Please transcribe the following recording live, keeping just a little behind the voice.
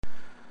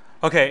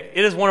Okay,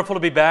 it is wonderful to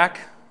be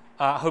back.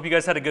 I hope you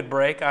guys had a good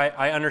break.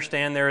 I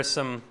understand there is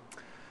some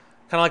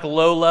kind of like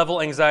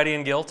low-level anxiety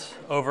and guilt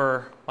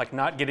over like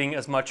not getting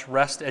as much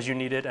rest as you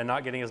needed and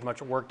not getting as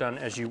much work done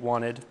as you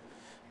wanted.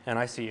 And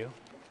I see you.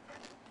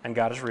 And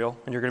God is real,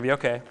 and you're going to be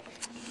okay.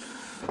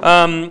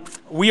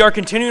 We are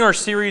continuing our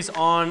series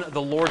on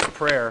the Lord's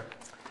Prayer.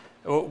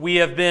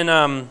 We've been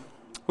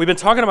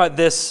talking about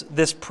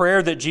this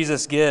prayer that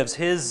Jesus gives,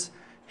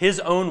 his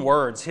own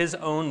words, his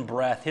own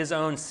breath, his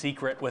own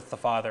secret with the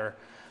Father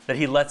that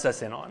he lets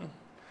us in on,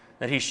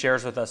 that he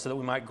shares with us so that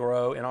we might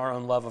grow in our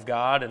own love of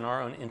God and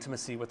our own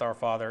intimacy with our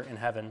Father in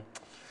heaven.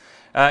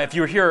 If you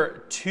were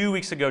here 2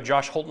 weeks ago,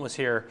 Josh Holton was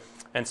here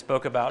and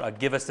spoke about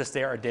give us this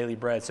day our daily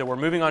bread. So we're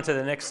moving on to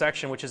the next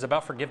section, which is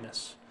about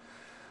forgiveness.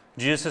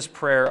 Jesus'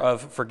 prayer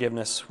of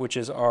forgiveness, which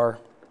is our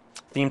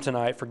theme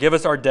tonight. Forgive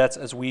us our debts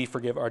as we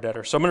forgive our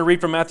debtors. So I'm going to read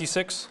from Matthew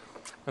 6,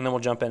 and then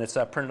we'll jump in. It's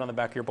printed on the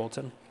back of your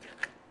bulletin.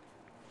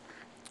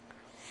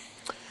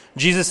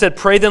 Jesus said,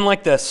 "Pray then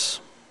like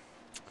this.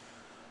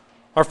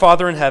 Our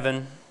Father in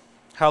heaven,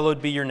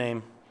 hallowed be your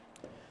name.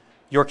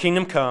 Your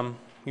kingdom come,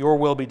 your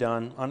will be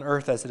done, on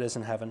earth as it is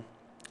in heaven.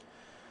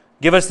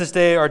 Give us this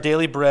day our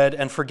daily bread,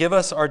 and forgive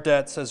us our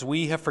debts as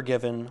we have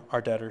forgiven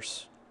our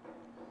debtors.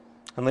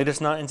 And lead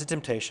us not into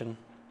temptation,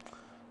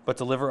 but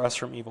deliver us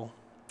from evil."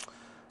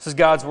 This is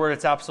God's word.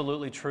 It's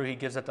absolutely true. He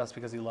gives it to us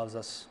because he loves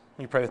us.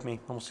 Will you pray with me?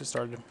 Almost get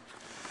started.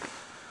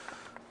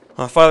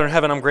 Father in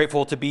heaven, I'm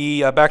grateful to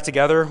be back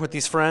together with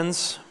these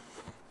friends.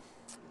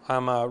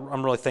 I'm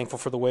really thankful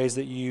for the ways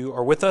that you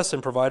are with us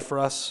and provide for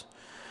us.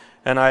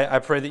 And I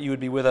pray that you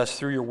would be with us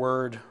through your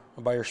word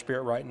by your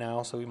Spirit right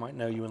now so we might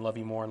know you and love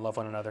you more and love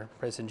one another.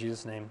 Praise in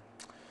Jesus' name.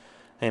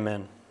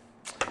 Amen.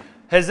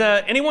 Has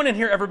anyone in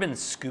here ever been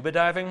scuba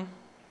diving?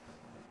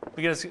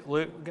 We got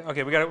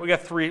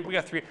three.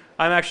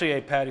 I'm actually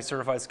a PADI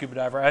certified scuba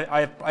diver.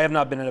 I have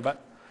not been in about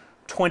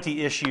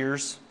 20-ish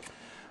years.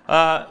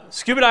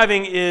 Scuba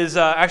diving is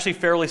actually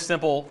fairly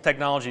simple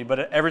technology,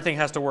 but everything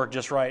has to work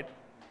just right,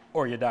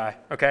 or you die.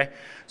 Okay,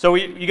 so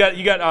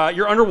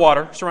you're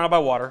underwater, surrounded by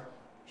water.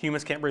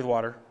 Humans can't breathe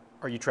water.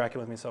 Are you tracking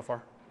with me so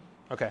far?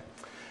 Okay,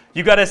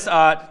 you've got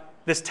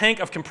this tank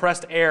of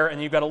compressed air,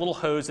 and you've got a little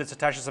hose that's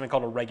attached to something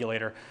called a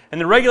regulator.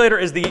 And the regulator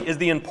is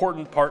the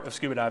important part of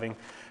scuba diving,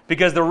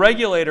 because the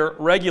regulator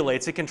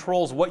regulates, it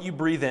controls what you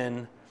breathe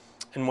in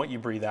and what you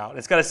breathe out.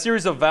 It's got a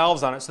series of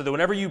valves on it so that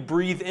whenever you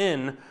breathe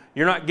in,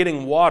 you're not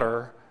getting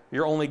water,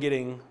 you're only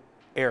getting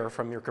air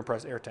from your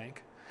compressed air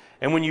tank.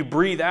 And when you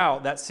breathe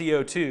out, that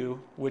CO2,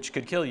 which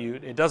could kill you,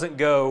 it doesn't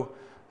go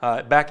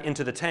back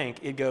into the tank,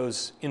 it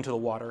goes into the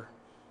water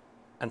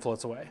and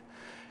floats away.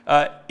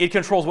 It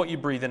controls what you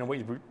breathe in and what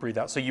you breathe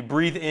out. So you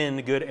breathe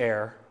in good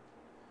air,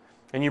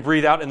 and you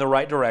breathe out in the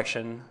right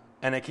direction,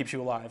 and it keeps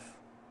you alive.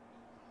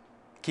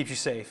 Keeps you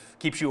safe,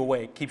 keeps you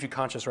awake, keeps you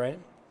conscious, right?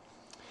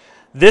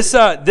 This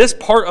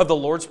part of the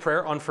Lord's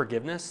Prayer on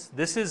forgiveness,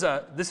 this is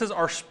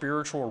our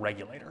spiritual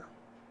regulator.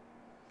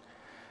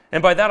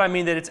 And by that I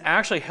mean that it's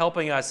actually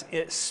helping us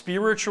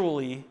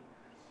spiritually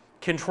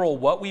control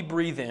what we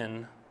breathe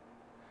in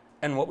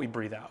and what we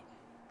breathe out.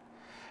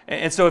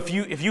 And so if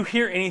you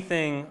hear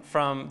anything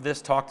from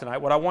this talk tonight,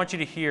 what I want you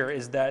to hear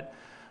is that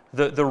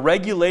the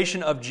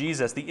regulation of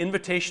Jesus, the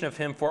invitation of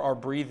him for our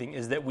breathing,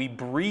 is that we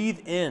breathe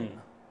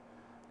in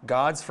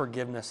God's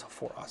forgiveness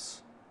for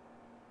us.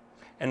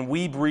 And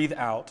we breathe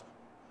out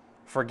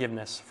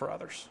forgiveness for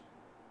others.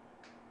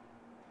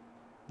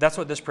 That's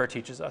what this prayer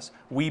teaches us.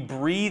 We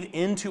breathe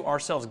into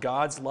ourselves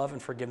God's love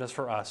and forgiveness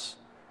for us,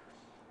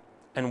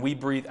 and we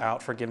breathe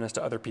out forgiveness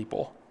to other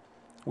people.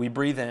 We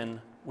breathe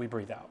in, we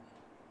breathe out.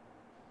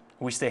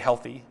 We stay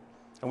healthy,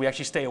 and we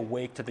actually stay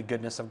awake to the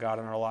goodness of God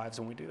in our lives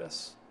when we do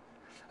this.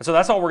 And so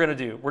that's all we're going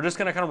to do. We're just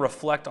going to kind of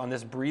reflect on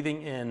this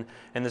breathing in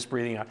and this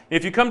breathing out.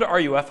 If you come to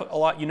RUF a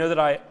lot, you know that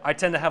I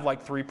tend to have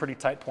like 3 pretty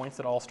tight points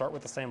that all start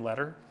with the same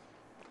letter.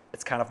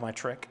 It's kind of my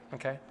trick,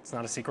 okay? It's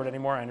not a secret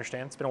anymore, I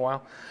understand. It's been a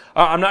while.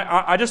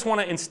 I just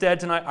want to,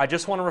 instead tonight, I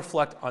just want to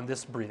reflect on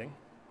this breathing.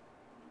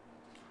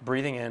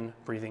 Breathing in,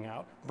 breathing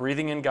out.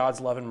 Breathing in God's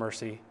love and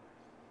mercy.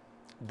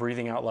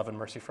 Breathing out love and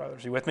mercy for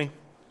others. Are you with me?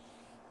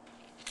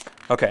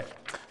 Okay,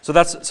 so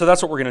that's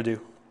what we're going to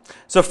do.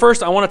 So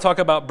first, I want to talk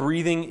about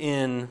breathing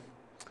in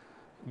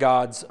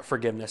God's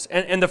forgiveness.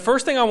 And the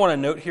first thing I want to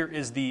note here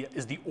is the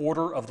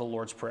order of the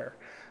Lord's Prayer.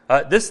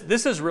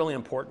 This is really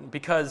important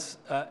because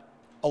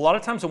a lot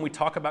of times when we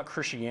talk about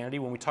Christianity,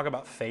 when we talk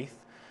about faith,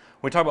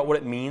 when we talk about what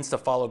it means to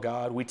follow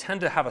God, we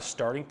tend to have a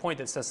starting point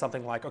that says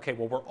something like, okay,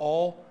 well, we're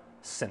all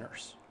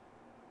sinners.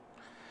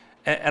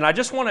 And I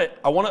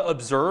want to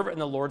observe in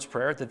the Lord's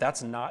Prayer that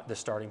that's not the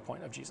starting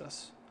point of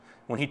Jesus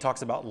when he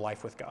talks about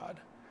life with God.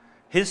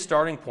 His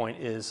starting point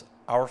is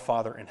our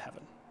Father in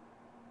heaven.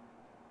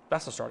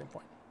 That's the starting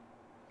point.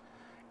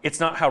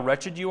 It's not how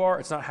wretched you are.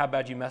 It's not how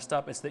bad you messed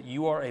up. It's that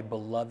you are a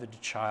beloved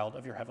child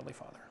of your heavenly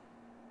Father.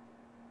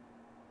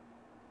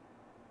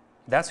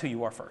 That's who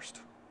you are first.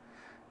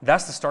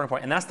 That's the starting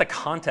point, and that's the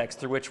context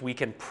through which we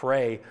can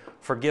pray,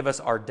 forgive us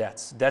our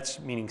debts. Debts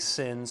meaning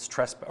sins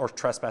or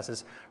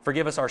trespasses.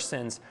 Forgive us our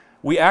sins.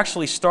 We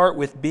actually start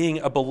with being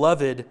a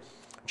beloved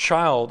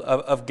child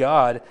of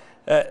God.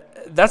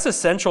 That's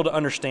essential to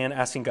understand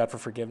asking God for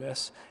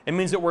forgiveness. It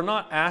means that we're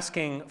not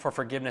asking for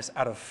forgiveness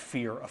out of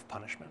fear of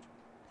punishment.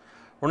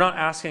 We're not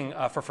asking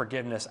for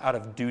forgiveness out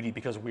of duty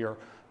because we are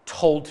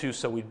told to,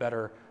 so we'd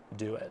better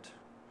do it.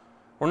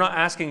 We're not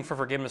asking for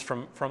forgiveness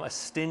from a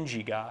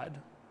stingy God.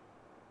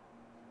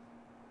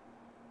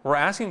 We're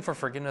asking for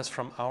forgiveness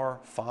from our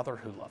Father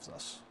who loves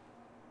us.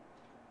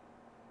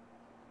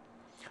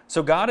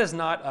 So God is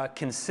not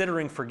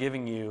considering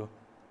forgiving you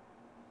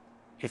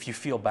if you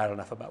feel bad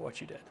enough about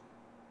what you did.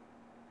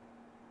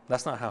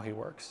 That's not how he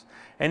works.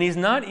 And he's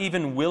not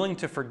even willing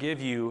to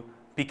forgive you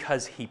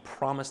because he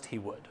promised he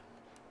would.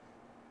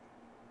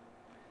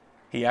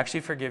 He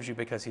actually forgives you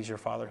because he's your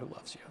Father who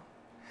loves you.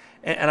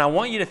 And I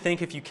want you to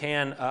think, if you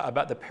can,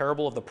 about the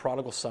parable of the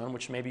prodigal son,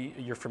 which maybe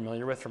you're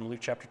familiar with from Luke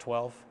chapter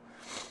 12.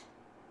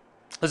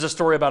 There's a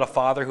story about a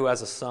father who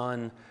has a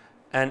son,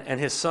 and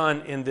his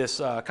son, in this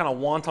kind of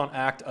wanton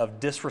act of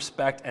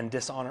disrespect and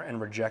dishonor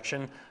and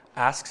rejection,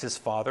 asks his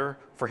father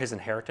for his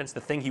inheritance,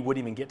 the thing he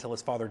wouldn't even get till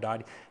his father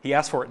died. He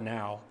asks for it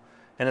now,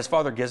 and his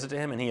father gives it to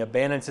him, and he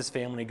abandons his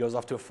family, and he goes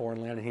off to a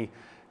foreign land, and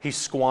he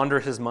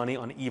squanders his money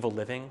on evil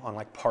living, on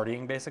like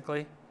partying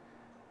basically,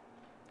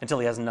 until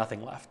he has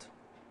nothing left.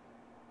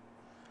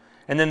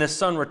 And then this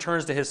son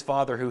returns to his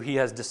father, who he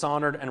has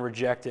dishonored and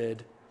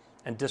rejected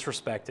and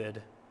disrespected.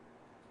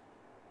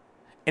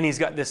 And he's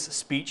got this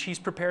speech he's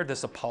prepared,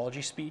 this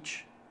apology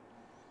speech.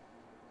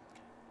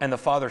 And the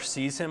father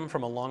sees him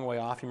from a long way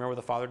off. You remember what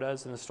the father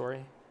does in the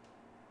story?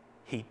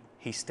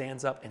 He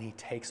stands up and he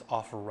takes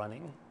off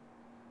running.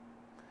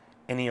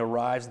 And he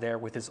arrives there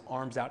with his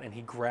arms out and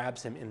he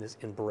grabs him in this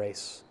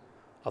embrace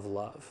of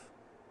love.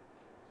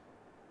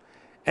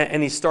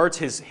 And he starts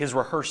his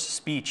rehearsed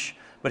speech,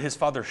 but his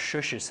father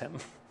shushes him.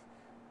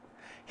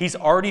 He's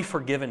already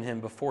forgiven him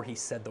before he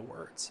said the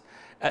words.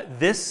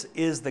 This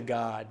is the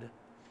God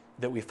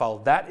that we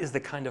follow. That is the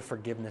kind of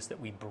forgiveness that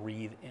we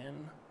breathe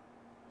in.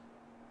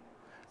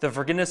 The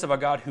forgiveness of a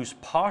God whose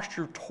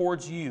posture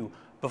towards you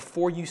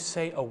before you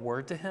say a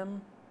word to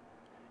him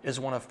is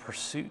one of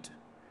pursuit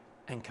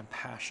and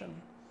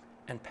compassion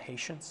and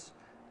patience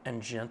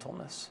and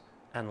gentleness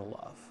and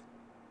love.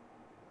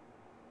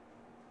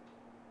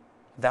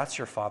 That's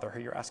your Father who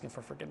you're asking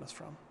for forgiveness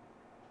from.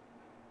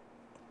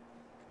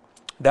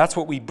 That's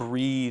what we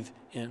breathe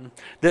in.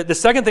 The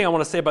second thing I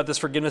want to say about this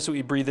forgiveness that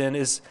we breathe in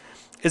is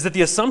that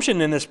the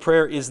assumption in this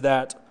prayer is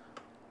that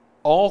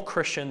all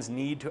Christians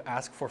need to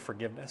ask for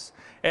forgiveness.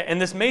 And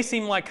this may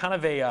seem like kind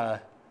of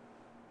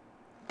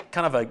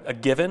a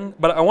given,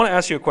 but I want to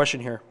ask you a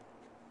question here.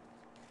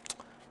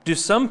 Do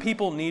some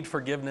people need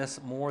forgiveness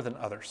more than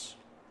others?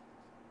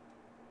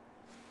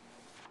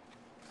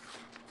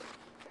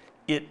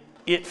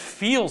 It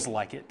feels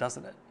like it,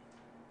 doesn't it?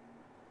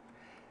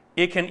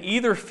 It can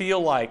either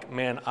feel like,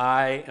 man,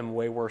 I am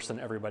way worse than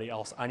everybody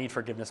else. I need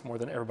forgiveness more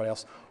than everybody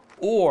else.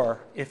 Or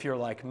if you're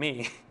like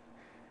me,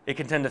 it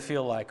can tend to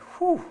feel like,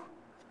 whew,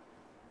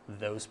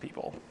 those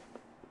people,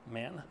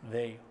 man,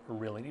 they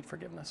really need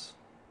forgiveness.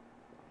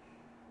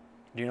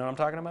 Do you know what I'm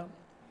talking about?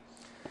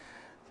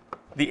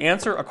 The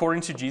answer,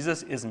 according to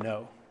Jesus, is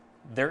no.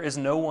 There is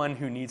no one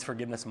who needs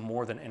forgiveness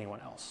more than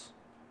anyone else.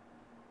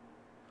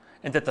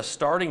 And that the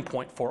starting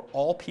point for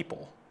all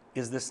people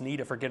is this need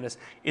of forgiveness.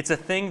 It's a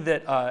thing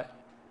that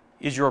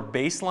is your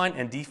baseline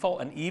and default,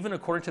 and even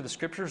according to the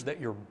scriptures, that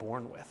you're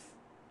born with.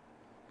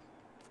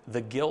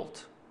 The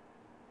guilt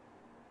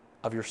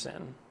of your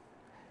sin.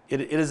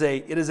 It is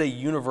a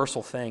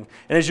universal thing.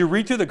 And as you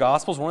read through the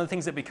Gospels, one of the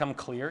things that become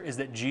clear is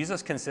that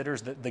Jesus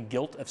considers the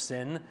guilt of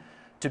sin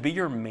to be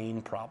your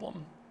main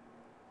problem.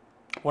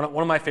 One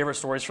of my favorite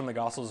stories from the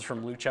Gospels is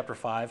from Luke chapter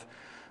 5,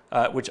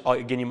 which,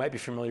 again, you might be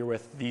familiar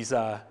with.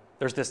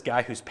 There's this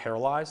guy who's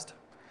paralyzed,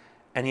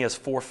 and he has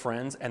 4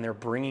 friends, and they're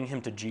bringing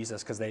him to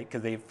Jesus because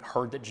they've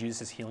heard that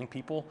Jesus is healing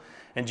people.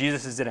 And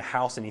Jesus is in a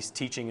house, and he's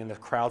teaching, and the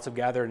crowds have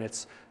gathered, and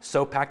it's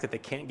so packed that they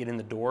can't get in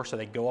the door, so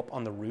they go up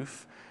on the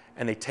roof,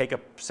 and they take a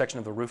section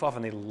of the roof off,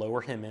 and they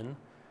lower him in.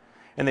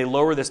 And they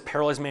lower this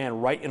paralyzed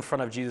man right in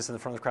front of Jesus, in the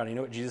front of the crowd. And you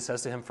know what Jesus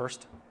says to him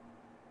first?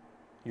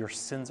 Your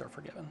sins are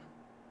forgiven.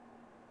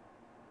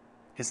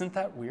 Isn't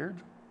that weird?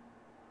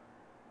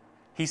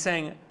 He's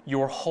saying,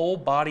 your whole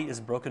body is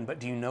broken, but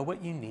do you know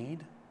what you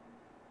need?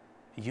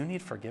 You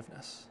need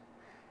forgiveness.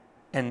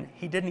 And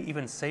he didn't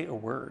even say a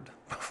word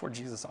before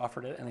Jesus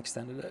offered it and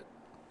extended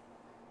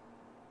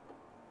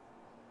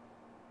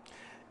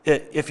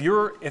it. If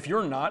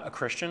you're not a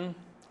Christian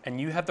and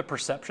you have the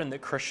perception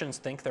that Christians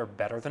think they're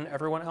better than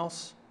everyone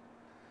else,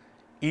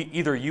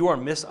 either you are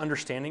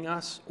misunderstanding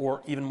us,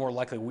 or even more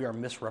likely, we are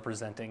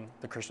misrepresenting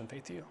the Christian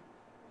faith to you.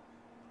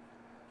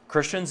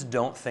 Christians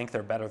don't think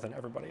they're better than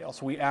everybody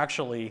else. We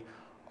actually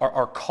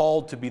are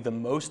called to be the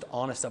most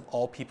honest of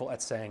all people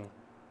at saying,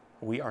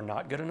 we are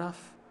not good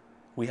enough,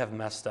 we have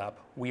messed up,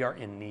 we are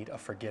in need of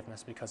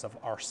forgiveness because of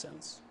our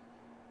sins.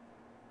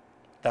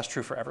 That's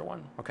true for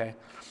everyone, okay?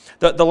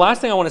 The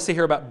last thing I want to say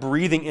here about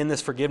breathing in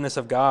this forgiveness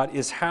of God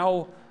is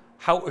how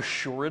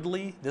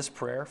assuredly this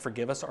prayer,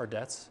 forgive us our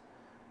debts,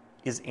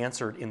 is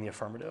answered in the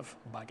affirmative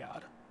by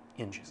God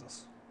in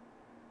Jesus.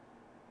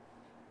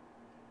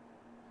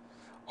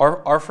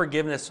 Our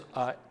forgiveness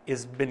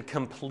has been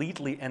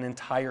completely and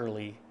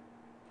entirely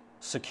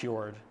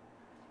secured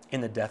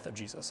in the death of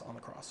Jesus on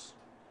the cross.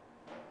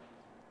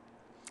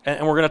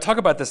 And we're going to talk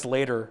about this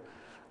later,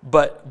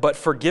 but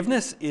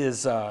forgiveness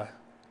is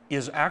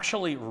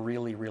actually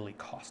really, really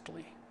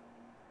costly.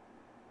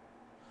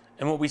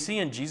 And what we see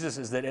in Jesus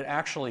is that it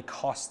actually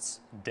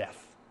costs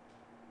death.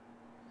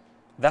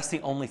 That's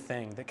the only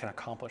thing that can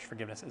accomplish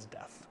forgiveness is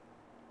death.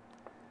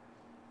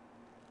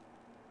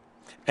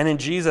 And in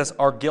Jesus,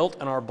 our guilt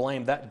and our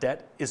blame, that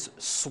debt is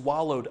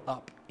swallowed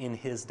up in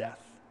his death.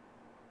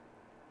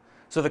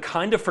 So the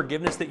kind of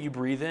forgiveness that you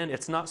breathe in,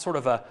 it's not sort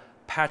of a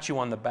pat you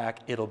on the back,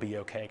 it'll be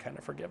okay kind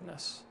of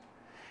forgiveness.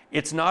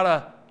 It's not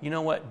a, you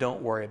know what,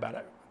 don't worry about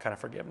it kind of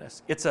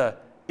forgiveness. It's an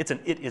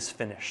it is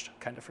finished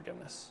kind of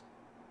forgiveness.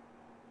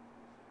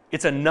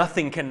 It's a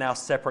nothing can now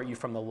separate you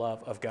from the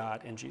love of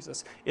God in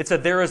Jesus. It's a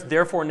there is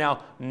therefore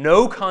now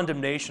no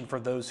condemnation for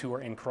those who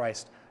are in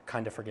Christ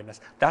kind of forgiveness.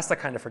 That's the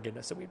kind of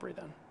forgiveness that we breathe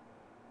in.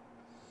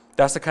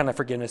 That's the kind of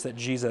forgiveness that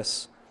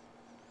Jesus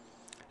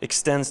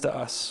extends to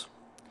us.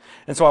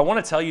 And so I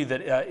want to tell you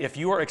that if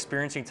you are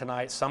experiencing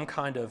tonight some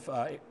kind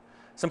of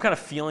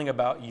feeling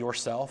about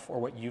yourself or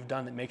what you've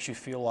done that makes you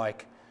feel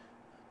like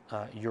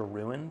you're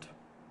ruined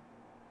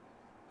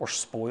or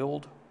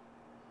spoiled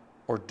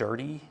or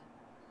dirty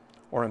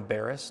or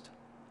embarrassed,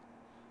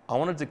 I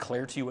want to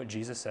declare to you what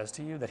Jesus says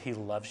to you, that he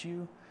loves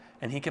you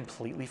and he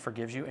completely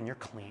forgives you and you're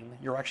clean.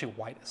 You're actually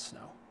white as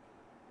snow.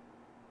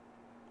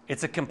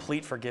 It's a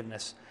complete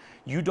forgiveness.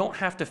 You don't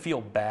have to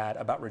feel bad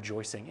about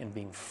rejoicing in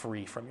being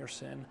free from your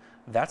sin.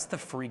 That's the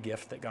free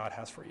gift that God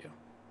has for you.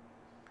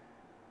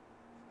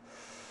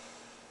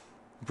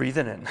 Breathe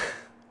it in.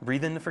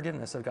 Breathe in the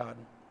forgiveness of God.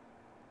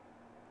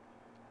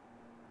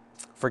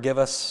 Forgive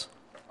us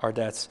our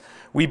debts.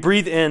 We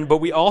breathe in, but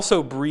we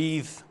also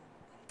breathe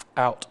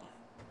out.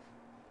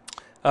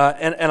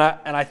 And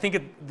I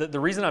think the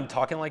reason I'm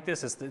talking like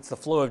this is it's the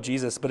flow of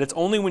Jesus, but it's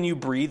only when you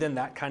breathe in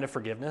that kind of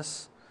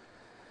forgiveness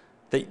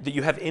that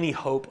you have any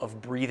hope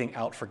of breathing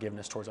out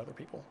forgiveness towards other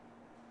people.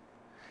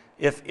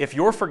 If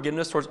your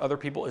forgiveness towards other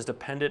people is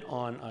dependent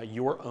on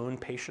your own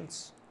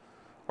patience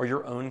or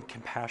your own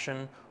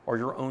compassion or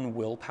your own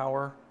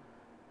willpower,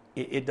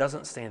 it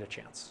doesn't stand a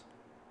chance.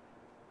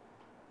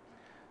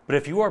 But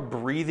if you are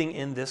breathing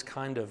in this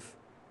kind of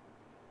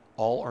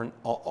all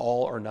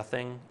or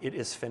nothing, it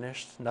is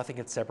finished, nothing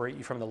can separate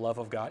you from the love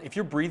of God. If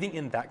you're breathing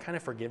in that kind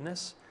of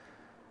forgiveness,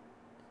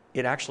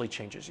 it actually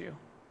changes you.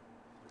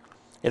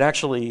 It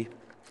actually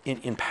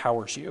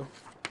empowers you.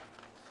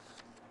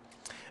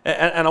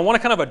 And I want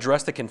to kind of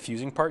address the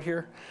confusing part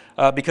here,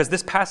 because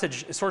this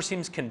passage sort of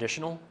seems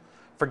conditional.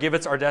 Forgive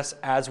us our debts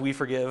as we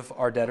forgive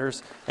our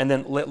debtors. And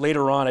then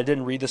later on, I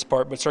didn't read this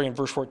part, but starting in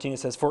verse 14, it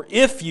says, "For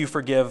if you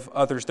forgive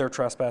others their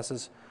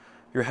trespasses,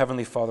 your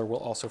heavenly Father will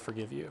also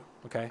forgive you."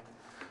 Okay?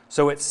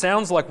 So it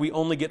sounds like we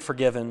only get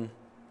forgiven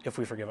if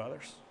we forgive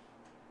others.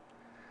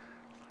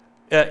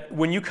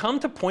 When you come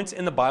to points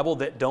in the Bible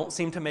that don't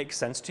seem to make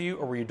sense to you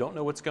or where you don't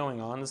know what's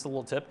going on, this is a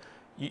little tip,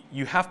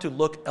 you have to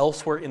look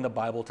elsewhere in the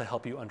Bible to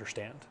help you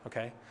understand,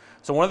 okay?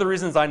 So one of the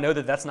reasons I know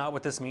that that's not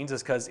what this means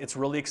is because it's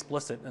really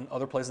explicit in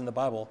other places in the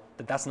Bible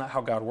that that's not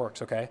how God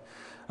works, okay?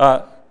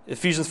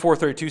 Ephesians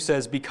 4:32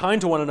 says, "Be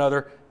kind to one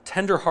another,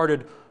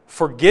 tender-hearted,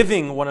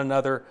 forgiving one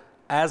another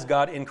as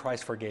God in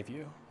Christ forgave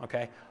you,"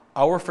 okay?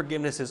 Our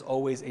forgiveness is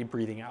always a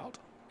breathing out.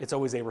 It's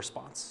always a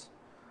response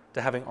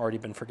to having already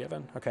been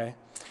forgiven, okay?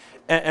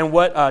 And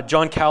what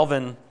John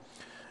Calvin,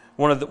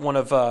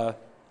 a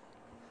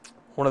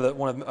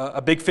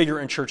big figure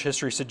in church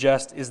history,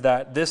 suggests is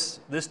that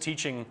this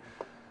teaching,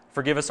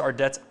 forgive us our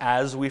debts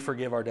as we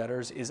forgive our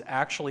debtors, is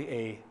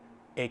actually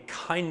a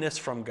kindness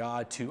from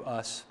God to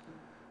us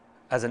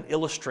as an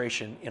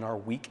illustration in our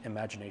weak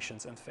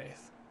imaginations and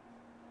faith.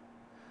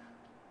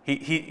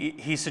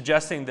 He's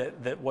suggesting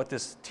that what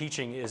this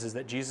teaching is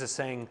that Jesus is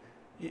saying,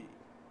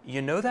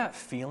 you know that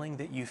feeling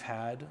that you've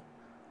had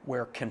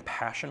where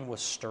compassion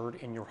was stirred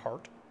in your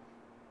heart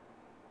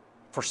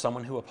for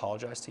someone who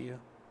apologized to you?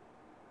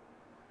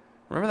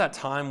 Remember that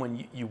time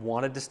when you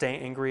wanted to stay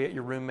angry at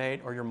your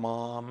roommate or your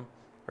mom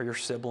or your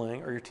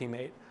sibling or your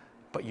teammate,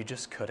 but you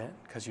just couldn't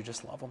because you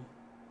just love them?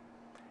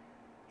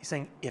 He's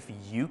saying, if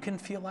you can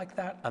feel like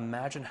that,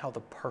 imagine how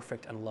the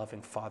perfect and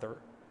loving Father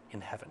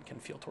in heaven can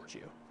feel towards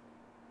you.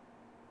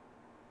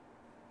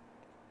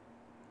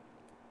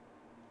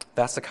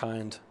 That's the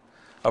kind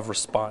of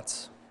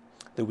response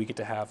that we get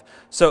to have.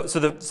 So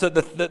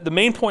the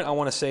main point I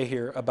want to say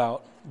here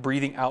about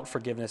breathing out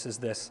forgiveness is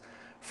this: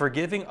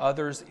 forgiving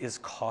others is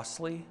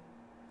costly,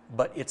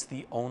 but it's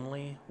the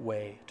only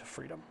way to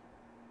freedom.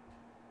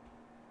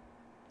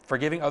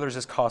 Forgiving others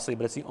is costly,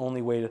 but it's the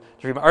only way to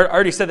freedom. I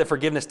already said that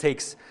forgiveness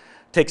takes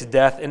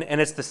death,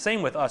 and it's the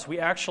same with us. We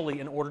actually,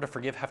 in order to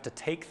forgive, have to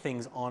take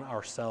things on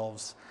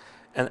ourselves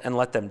and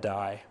let them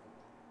die.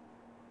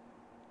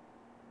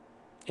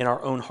 in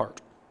our own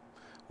heart.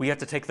 We have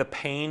to take the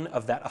pain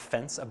of that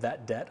offense, of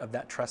that debt, of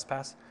that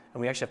trespass,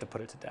 and we actually have to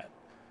put it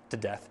to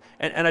death.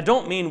 And I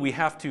don't mean we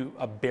have to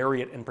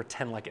bury it and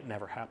pretend like it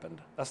never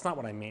happened. That's not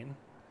what I mean.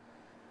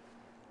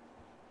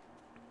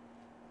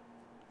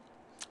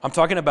 I'm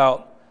talking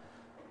about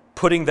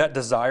putting that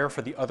desire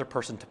for the other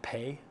person to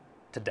pay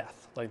to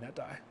death, letting that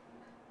die.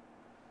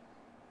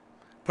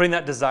 Putting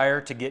that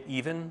desire to get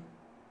even,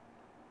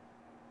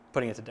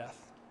 putting it to death.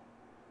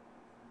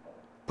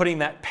 Putting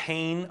that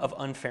pain of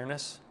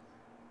unfairness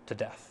to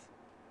death.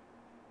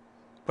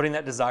 Putting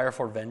that desire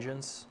for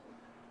vengeance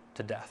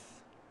to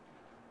death.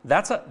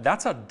 That's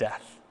a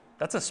death.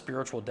 That's a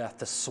spiritual death,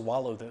 to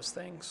swallow those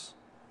things.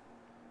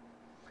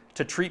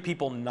 To treat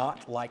people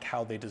not like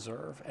how they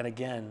deserve. And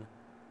again,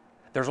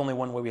 there's only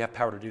one way we have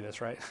power to do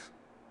this, right?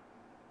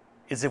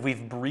 Is if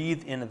we've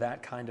breathed into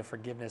that kind of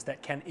forgiveness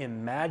that can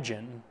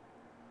imagine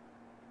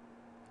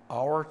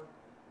our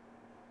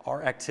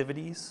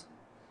activities,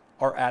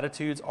 our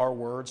attitudes, our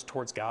words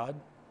towards God,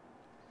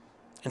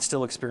 and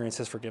still experience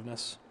his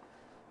forgiveness.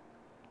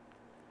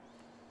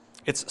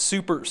 It's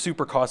super,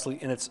 super costly,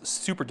 and it's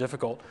super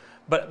difficult.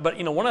 But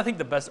one I think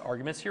the best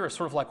arguments here is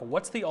sort of like,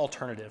 what's the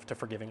alternative to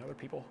forgiving other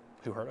people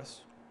who hurt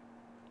us?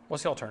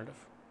 What's the alternative?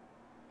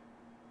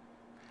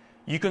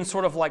 You can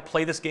sort of like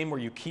play this game where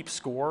you keep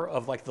score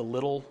of like the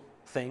little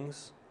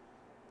things,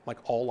 like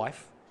all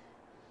life.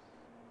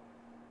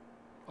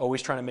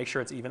 Always trying to make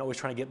sure it's even, always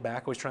trying to get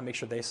back, always trying to make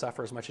sure they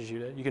suffer as much as you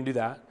did. You can do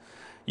that.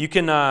 You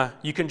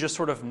can just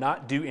sort of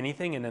not do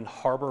anything and then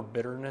harbor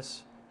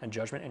bitterness and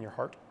judgment in your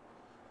heart,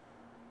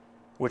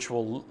 which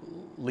will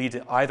lead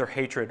to either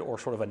hatred or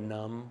sort of a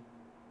numb,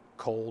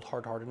 cold,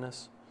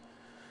 hard-heartedness.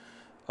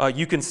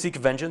 You can seek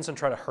vengeance and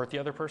try to hurt the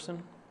other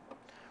person.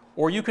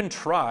 Or you can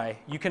try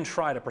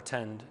to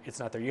pretend it's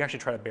not there. You actually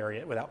try to bury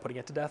it without putting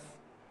it to death,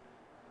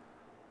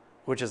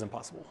 which is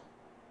impossible.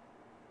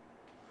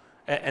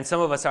 And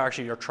some of us are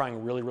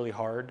trying really, really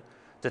hard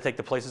to take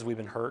the places we've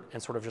been hurt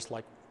and sort of just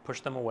like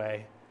push them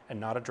away and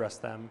not address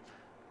them.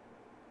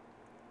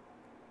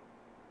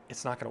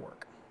 It's not going to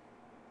work.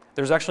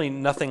 There's actually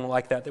nothing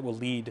like that will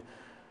lead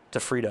to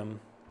freedom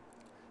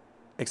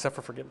except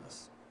for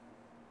forgiveness.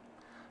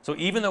 So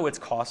even though it's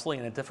costly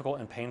and difficult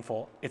and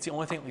painful, it's the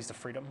only thing that leads to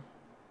freedom.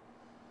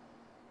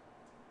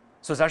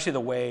 So it's actually the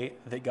way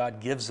that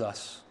God gives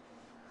us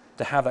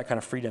to have that kind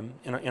of freedom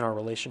in our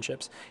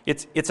relationships.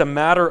 It's a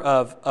matter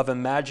of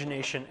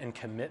imagination and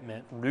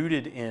commitment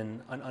rooted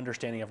in an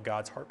understanding of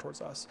God's heart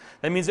towards us.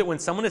 That means that when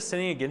someone is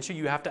sinning against you,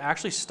 you have to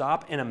actually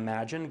stop and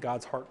imagine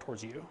God's heart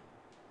towards you.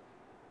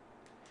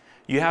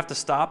 You have to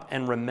stop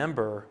and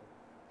remember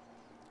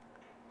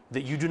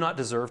that you do not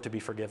deserve to be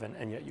forgiven,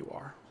 and yet you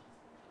are.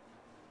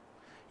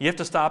 You have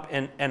to stop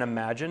and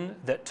imagine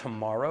that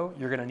tomorrow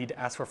you're going to need to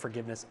ask for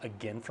forgiveness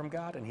again from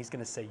God, and he's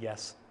going to say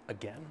yes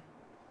again.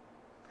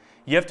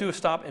 You have to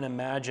stop and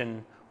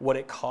imagine what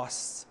it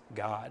costs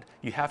God.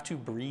 You have to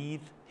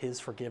breathe his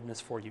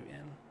forgiveness for you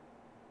in.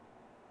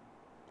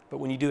 But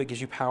when you do, it gives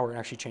you power and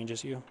actually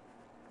changes you.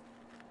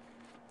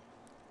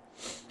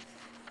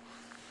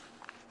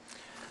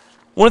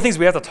 One of the things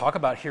we have to talk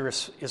about here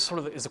is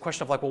the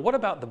question of like, well, what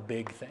about the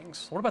big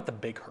things? What about the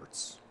big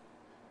hurts?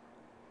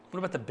 What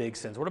about the big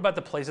sins? What about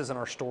the places in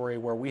our story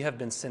where we have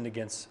been sinned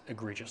against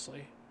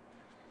egregiously?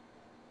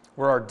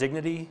 Where our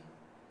dignity,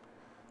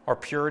 our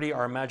purity,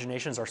 our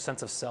imaginations, our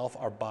sense of self,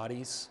 our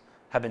bodies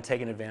have been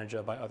taken advantage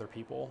of by other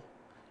people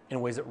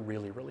in ways that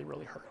really, really,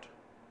 really hurt.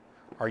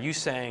 Are you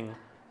saying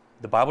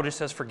the Bible just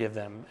says forgive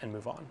them and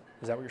move on?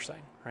 Is that what you're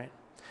saying, right?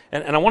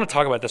 And I want to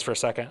talk about this for a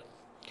second.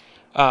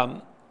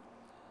 I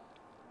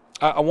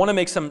want to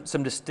make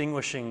some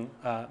distinctions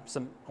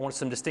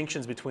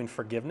between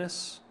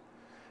forgiveness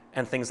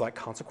and things like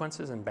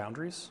consequences and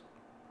boundaries.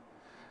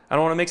 And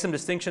I want to make some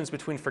distinctions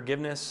between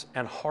forgiveness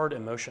and hard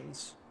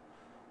emotions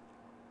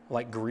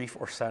like grief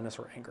or sadness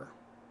or anger.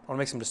 I want to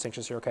make some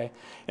distinctions here, okay?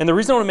 And the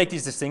reason I want to make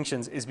these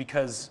distinctions is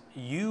because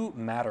you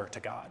matter to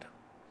God,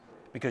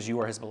 because you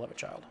are his beloved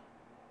child.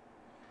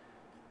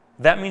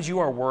 That means you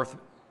are worth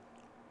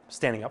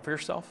standing up for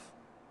yourself.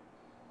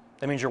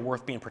 That means you're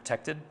worth being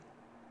protected.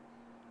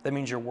 That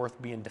means you're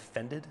worth being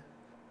defended.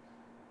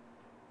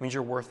 It means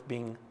you're worth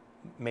being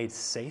made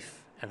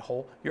safe and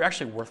whole. You're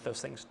actually worth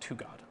those things to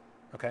God,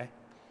 okay?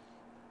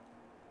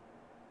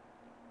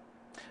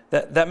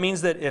 That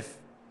means that if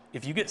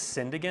you get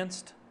sinned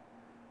against,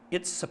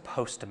 it's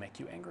supposed to make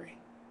you angry.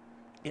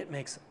 It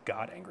makes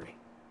God angry.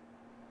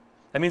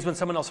 That means when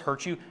someone else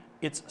hurts you,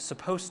 it's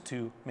supposed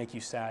to make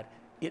you sad.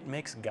 It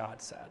makes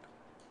God sad,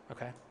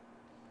 okay?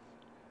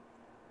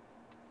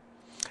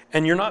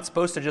 And you're not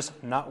supposed to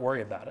just not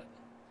worry about it.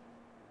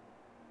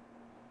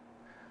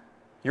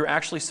 You're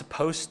actually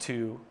supposed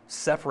to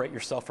separate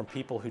yourself from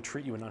people who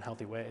treat you in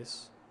unhealthy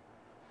ways.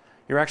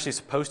 You're actually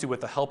supposed to,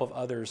 with the help of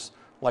others,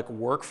 like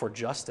work for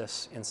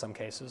justice in some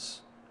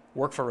cases,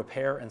 work for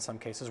repair in some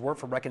cases, work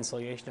for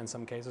reconciliation in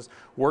some cases,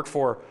 work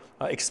for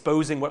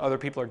exposing what other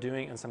people are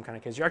doing in some kind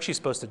of case. You're actually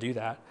supposed to do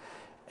that.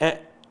 And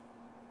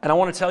I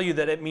want to tell you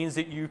that it means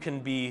that you can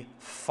be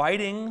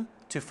fighting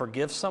to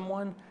forgive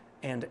someone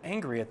and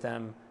angry at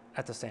them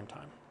at the same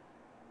time.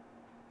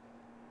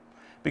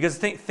 Because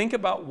think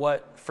about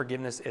what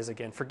forgiveness is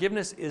again.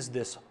 Forgiveness is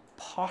this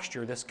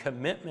posture, this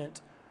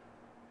commitment,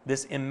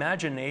 this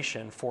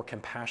imagination for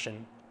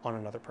compassion on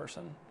another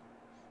person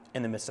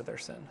in the midst of their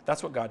sin.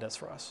 That's what God does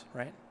for us,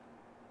 right?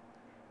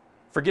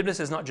 Forgiveness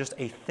is not just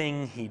a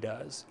thing he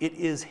does. It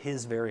is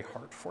his very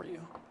heart for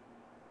you.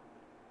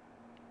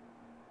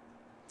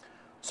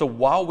 So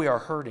while we are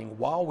hurting,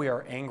 while we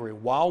are angry,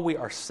 while we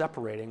are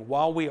separating,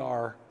 while we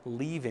are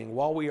leaving,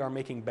 while we are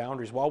making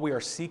boundaries, while we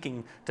are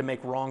seeking to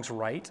make wrongs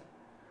right,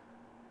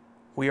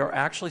 we are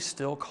actually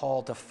still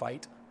called to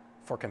fight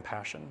for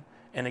compassion.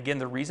 And again,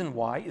 the reason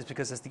why is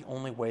because it's the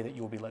only way that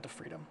you will be led to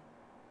freedom.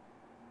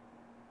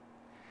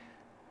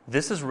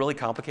 This is really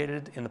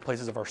complicated in the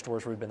places of our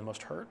stories where we've been the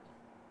most hurt.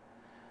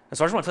 And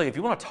so I just want to tell you, if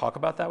you want to talk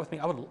about that with me,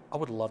 I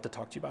would love to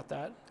talk to you about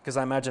that. Because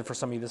I imagine for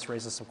some of you this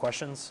raises some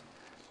questions.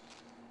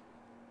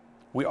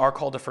 We are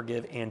called to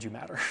forgive, and you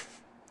matter.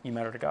 You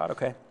matter to God,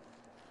 okay?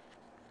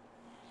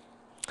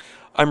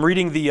 I'm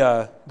reading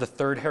the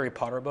third Harry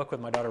Potter book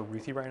with my daughter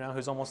Ruthie right now,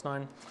 who's almost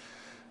 9.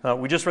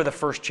 We just read the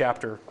first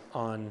chapter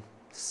on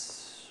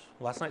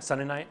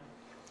Sunday night.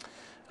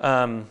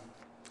 And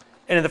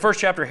in the first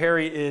chapter,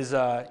 Harry is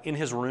in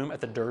his room at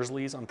the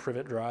Dursleys on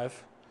Privet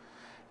Drive.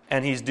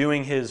 And he's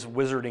doing his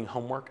wizarding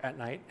homework at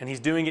night. And he's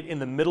doing it in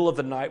the middle of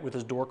the night with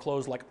his door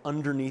closed, like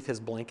underneath his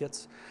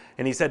blankets.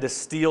 And he's had to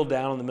steal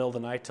down in the middle of the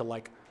night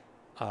to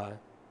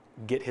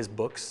get his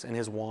books and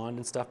his wand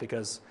and stuff,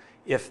 because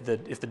if the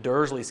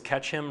Dursleys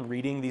catch him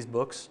reading these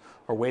books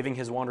or waving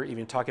his wand or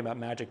even talking about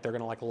magic, they're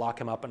going to lock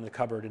him up in the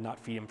cupboard and not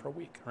feed him for a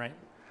week, right?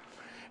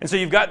 And so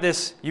you've got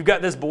this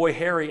boy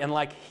Harry, and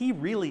he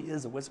really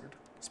is a wizard.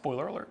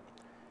 Spoiler alert.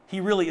 He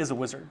really is a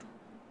wizard.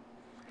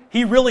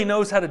 He really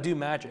knows how to do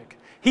magic.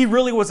 He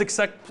really was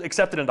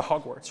accepted into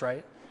Hogwarts,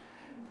 right?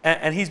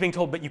 And he's being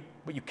told, but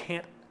you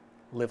can't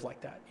live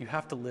like that. You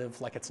have to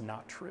live like it's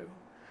not true.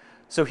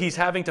 So he's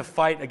having to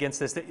fight against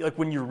this.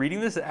 When you're reading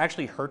this, it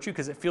actually hurts you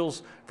because it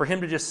feels, for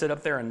him to just sit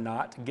up there and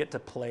not get to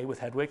play with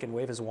Hedwig and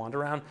wave his wand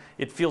around,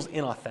 it feels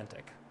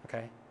inauthentic,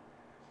 okay?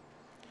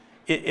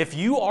 If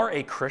you are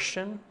a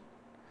Christian,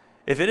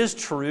 if it is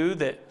true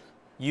that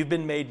you've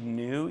been made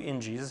new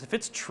in Jesus, if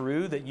it's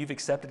true that you've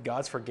accepted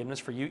God's forgiveness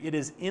for you, it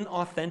is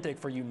inauthentic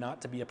for you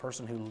not to be a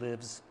person who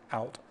lives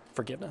out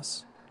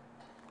forgiveness.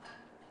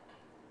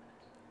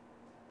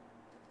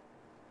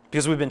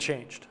 Because we've been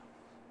changed.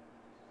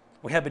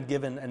 We have been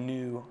given a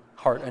new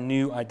heart, a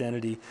new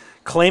identity.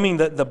 Claiming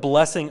that the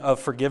blessing of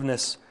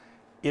forgiveness,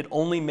 it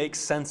only makes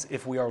sense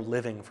if we are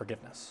living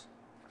forgiveness.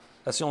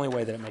 That's the only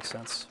way that it makes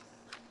sense.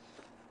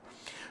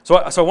 So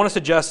I want to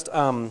suggest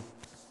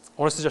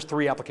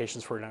 3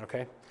 applications for you now,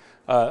 okay?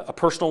 A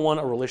personal one,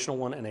 a relational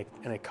one, and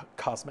a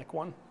cosmic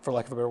one, for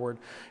lack of a better word.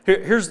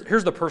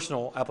 Here's the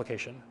personal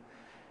application.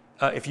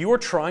 If you are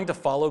trying to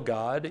follow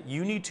God,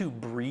 you need to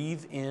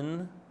breathe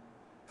in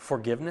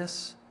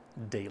forgiveness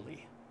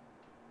daily.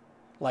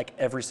 Like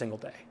every single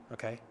day,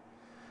 okay?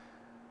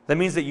 That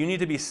means that you need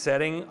to be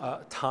setting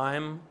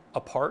time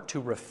apart to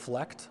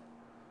reflect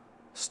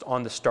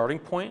on the starting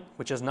point,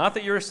 which is not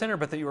that you're a sinner,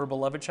 but that you're a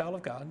beloved child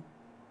of God,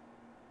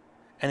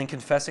 and then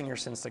confessing your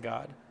sins to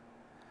God.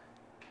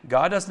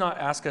 God does not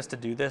ask us to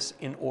do this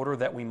in order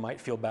that we might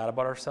feel bad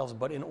about ourselves,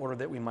 but in order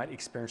that we might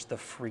experience the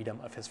freedom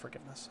of his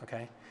forgiveness,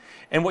 okay?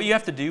 And what you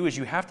have to do is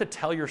you have to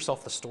tell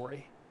yourself the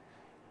story.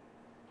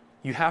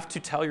 You have to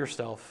tell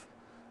yourself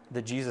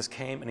that Jesus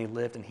came and he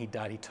lived and he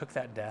died. He took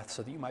that death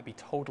so that you might be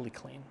totally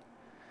clean.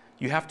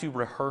 You have to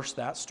rehearse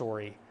that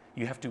story.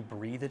 You have to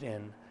breathe it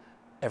in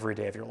every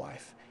day of your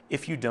life.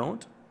 If you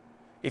don't,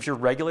 if your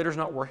regulator's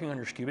not working on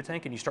your scuba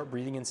tank and you start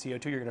breathing in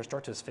CO2, you're going to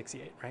start to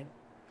asphyxiate, right?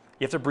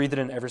 You have to breathe it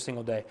in every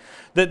single day.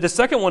 The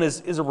second one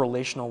is a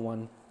relational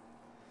one.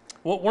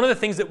 Well, one of the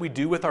things that we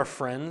do with our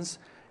friends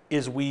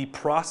is we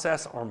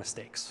process our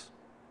mistakes,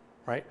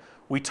 right?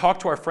 We talk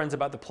to our friends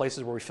about the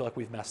places where we feel like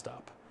we've messed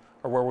up,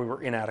 or where we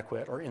were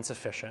inadequate or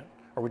insufficient,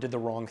 or we did the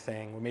wrong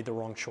thing, we made the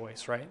wrong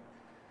choice, right?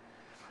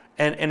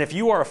 And if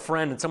you are a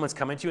friend and someone's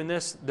coming to you in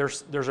this,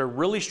 there's a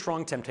really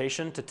strong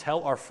temptation to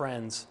tell our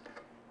friends,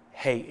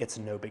 hey, it's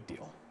no big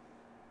deal.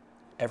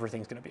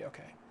 Everything's going to be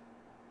okay.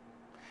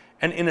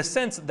 And in a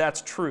sense,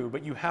 that's true,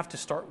 but you have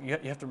to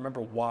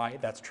remember why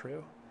that's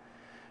true.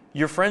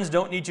 Your friends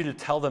don't need you to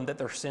tell them that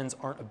their sins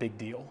aren't a big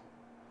deal.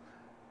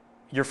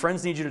 Your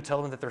friends need you to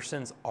tell them that their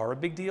sins are a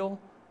big deal,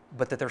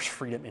 but that there's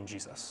freedom in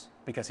Jesus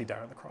because he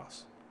died on the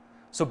cross.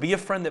 So be a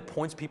friend that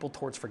points people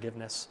towards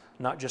forgiveness,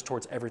 not just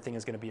towards everything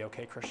is going to be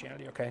okay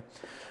Christianity, okay?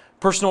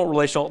 Personal,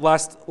 relational,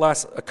 last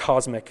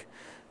cosmic.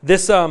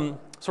 This sort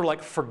of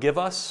like forgive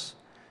us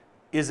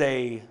is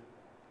a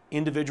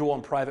individual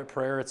and private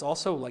prayer. It's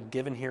also like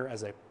given here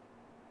as a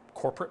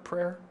corporate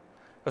prayer,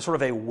 a sort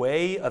of a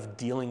way of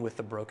dealing with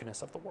the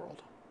brokenness of the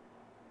world.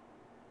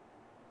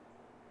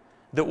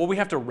 That what we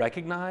have to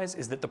recognize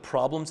is that the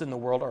problems in the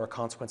world are a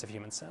consequence of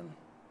human sin.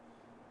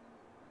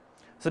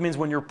 So that means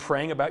when you're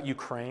praying about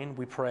Ukraine,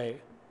 we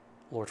pray,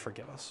 Lord,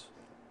 forgive us.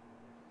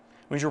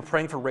 When you're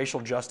praying for racial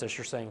justice,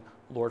 you're saying,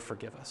 Lord,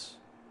 forgive us.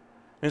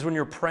 It means when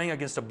you're praying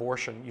against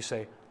abortion, you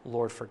say,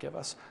 Lord, forgive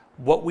us.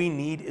 What we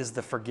need is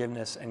the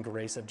forgiveness and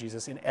grace of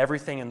Jesus in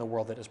everything in the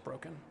world that is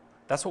broken.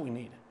 That's what we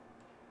need.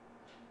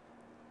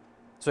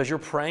 So as you're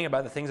praying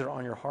about the things that are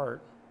on your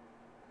heart,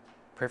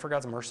 pray for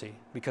God's mercy,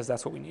 because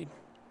that's what we need.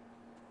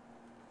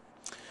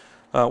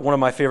 One of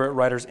my favorite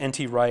writers,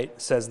 N.T.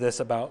 Wright, says this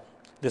about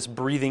this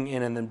breathing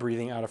in and then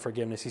breathing out of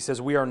forgiveness. He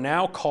says, we are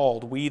now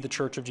called, we the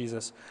church of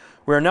Jesus,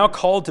 we are now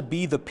called to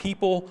be the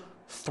people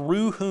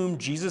through whom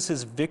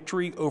Jesus'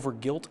 victory over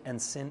guilt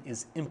and sin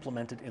is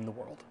implemented in the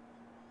world.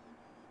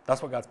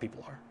 That's what God's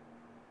people are.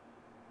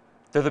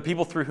 They're the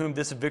people through whom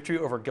this victory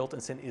over guilt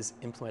and sin is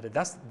implemented.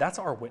 That's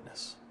our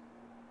witness.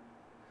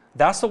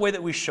 That's the way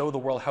that we show the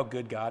world how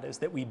good God is,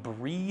 that we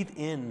breathe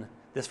in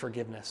this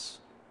forgiveness.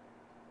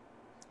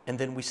 And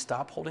then we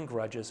stop holding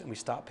grudges, and we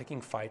stop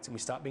picking fights, and we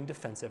stop being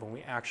defensive, and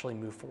we actually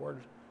move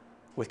forward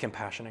with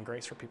compassion and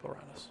grace for people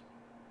around us.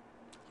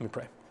 Let me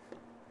pray.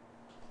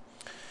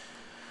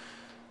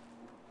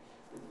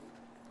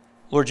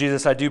 Lord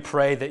Jesus, I do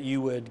pray that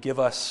you would give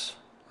us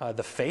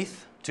the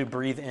faith to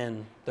breathe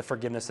in the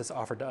forgiveness that's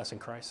offered to us in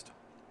Christ.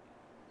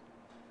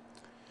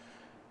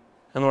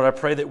 And Lord, I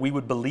pray that we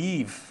would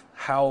believe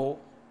how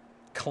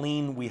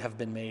clean we have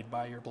been made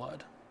by your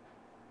blood.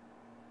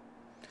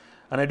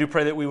 And I do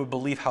pray that we would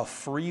believe how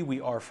free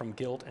we are from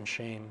guilt and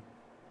shame.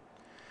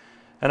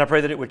 And I pray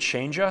that it would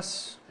change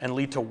us and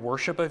lead to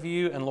worship of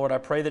you. And Lord, I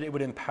pray that it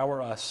would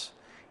empower us,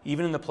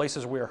 even in the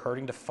places we are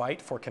hurting, to fight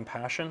for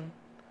compassion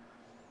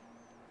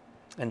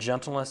and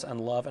gentleness and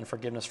love and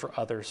forgiveness for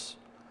others,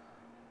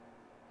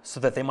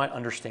 so that they might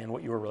understand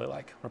what you are really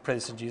like. I pray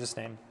this in Jesus'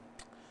 name.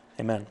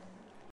 Amen.